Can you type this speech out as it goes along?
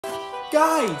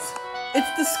Guys,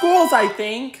 it's the schools, I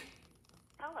think.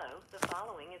 Hello, the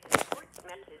following is an important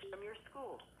message from your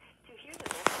school. To hear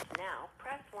the message now,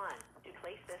 press 1. To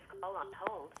place this call on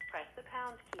hold, press the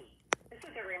pound key. This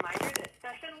is a reminder that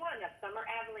Session 1 of Summer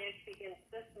Avalanche begins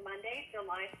this Monday,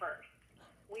 July 1st.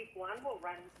 Week 1 will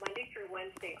run Monday through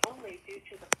Wednesday only due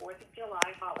to the 4th of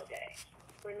July holiday.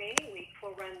 Remaining weeks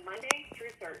will run Monday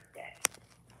through Thursday.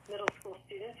 Middle school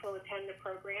students will attend the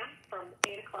program from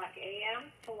 8 o'clock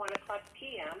a.m. to 1 o'clock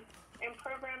p.m., and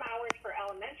program hours for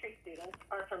elementary students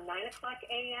are from 9 o'clock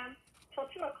a.m.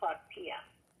 till 2 o'clock p.m.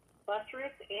 Bus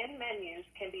routes and menus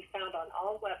can be found on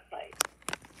all websites.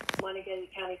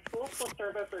 Montague County Schools will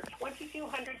serve over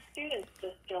 2,200 students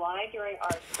this July during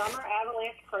our Summer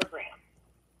Avalanche program.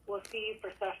 We'll see you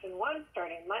for Session 1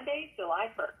 starting Monday, July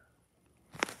 1st.